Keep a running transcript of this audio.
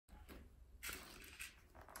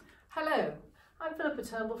Hello, I'm Phillipa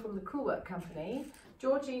from the Crewel company.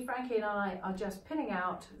 Georgie, Frankie and I are just pinning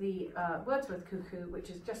out the Wordsworth cuckoo, which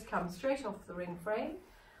has just come straight off the ring frame.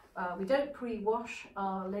 We don't pre-wash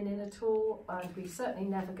our linen at all, and we certainly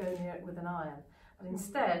never go near it with an iron. But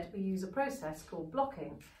instead we use a process called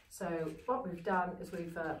blocking. So what we've done is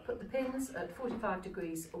we've put the pins at 45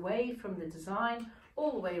 degrees away from the design,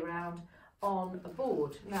 all the way around on a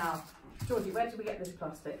board. Now, Georgie, where did we get this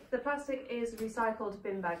plastic? The plastic is recycled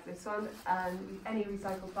bin bag, this one, and any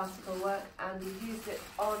recycled plastic will work, and we've used it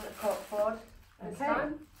on a cork board this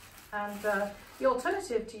time. And the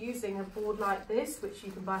alternative to using a board like this, which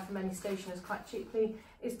you can buy from any stationers quite cheaply,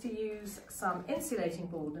 is to use some insulating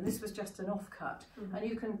board, and this was just an offcut. And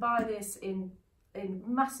you can buy this in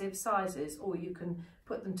massive sizes, or you can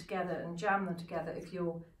put them together and jam them together if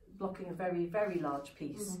you're blocking a very, very large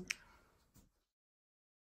piece.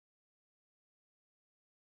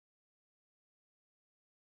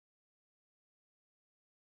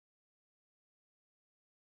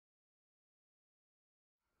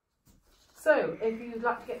 So, if you'd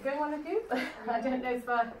like to get going, one of you, I don't know if...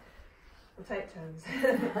 We'll take turns.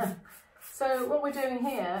 So what we're doing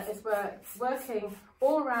here is we're working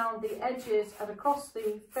all around the edges and across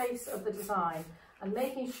the face of the design and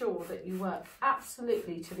making sure that you work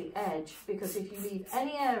absolutely to the edge, because if you leave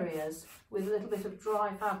any areas with a little bit of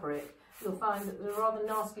dry fabric, you'll find that the rather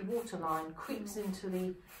nasty waterline creeps into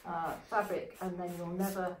the fabric, and then you'll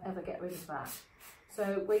never ever get rid of that.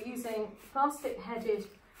 So we're using plastic headed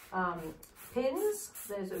pins.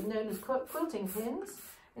 Those are known as quilting pins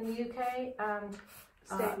in the UK, and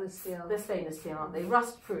stainless steel. They're stainless steel, aren't they?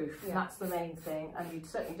 Rust proof, yeah. That's the main thing, and you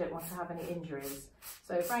certainly don't want to have any injuries.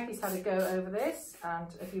 So Frankie's had a go over this, and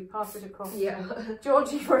if you pass it across to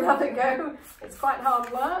Georgie for another go, it's quite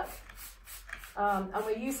hard work. And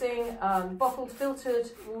we're using bottled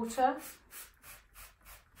filtered water.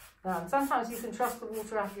 Sometimes you can trust the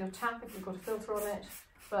water out of your tap if you've got a filter on it,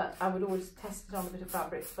 but I would always test it on a bit of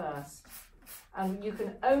fabric first. And you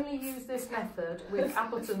can only use this method with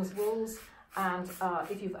Appleton's wools, and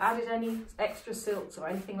if you've added any extra silks or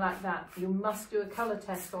anything like that, you must do a colour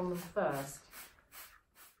test on them first.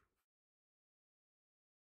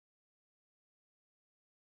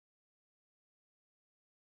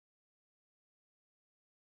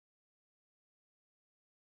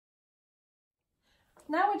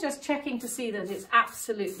 Now we're just checking to see that it's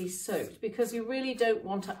absolutely soaked, because you really don't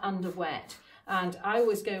want to underwet. And I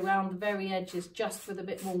always go around the very edges just with a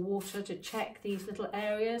bit more water to check these little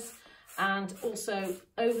areas, and also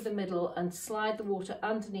over the middle, and slide the water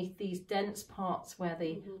underneath these dense parts where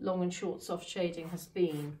the long and short soft shading has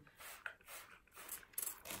been.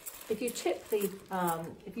 If you tip the,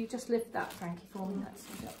 if you just lift that, Frankie, for me,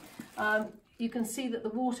 you can see that the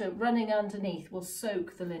water running underneath will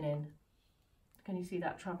soak the linen. Can you see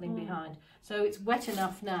that travelling behind? So it's wet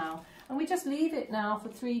enough now, and we just leave it now for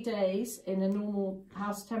 3 days in a normal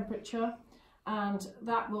house temperature, and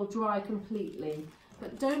that will dry completely.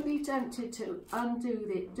 But don't be tempted to undo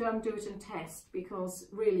it and test, because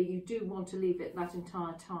really you do want to leave it that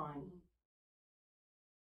entire time.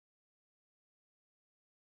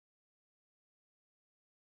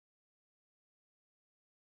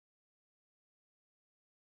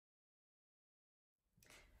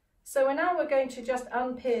 So now we're going to just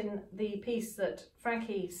unpin the piece that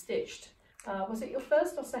Frankie stitched. Was it your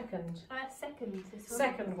first or second? Second. This one.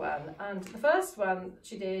 Second one. And the first one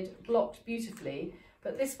she did blocked beautifully,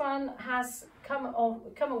 but this one has come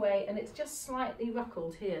away, and it's just slightly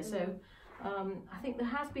ruckled here. So I think there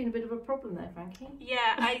has been a bit of a problem there, Frankie.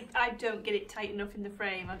 Yeah, I don't get it tight enough in the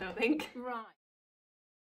frame, I don't think. Right.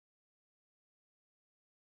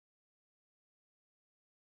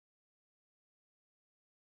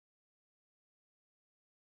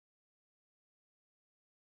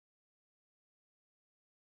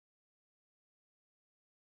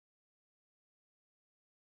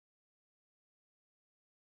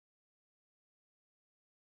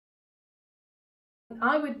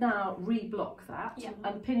 I would now re-block that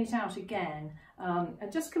and pin it out again, and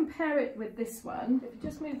just compare it with this one. If you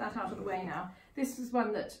just move that out of the way now, this is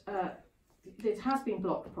one that it has been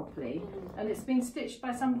blocked properly, and it's been stitched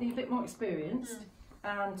by somebody a bit more experienced,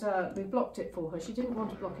 and we blocked it for her. She didn't want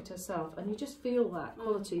to block it herself, and you just feel that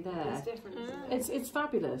quality there. It's different, isn't it? It's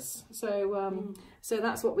fabulous. So so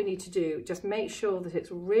that's what we need to do. Just make sure that it's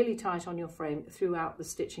really tight on your frame throughout the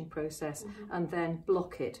stitching process, and then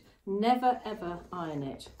block it. Never ever iron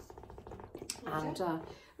it.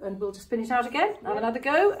 And we'll just pin it out again, have another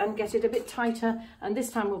go, and get it a bit tighter, and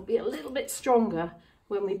this time we'll be a little bit stronger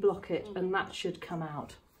when we block it, and that should come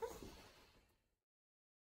out.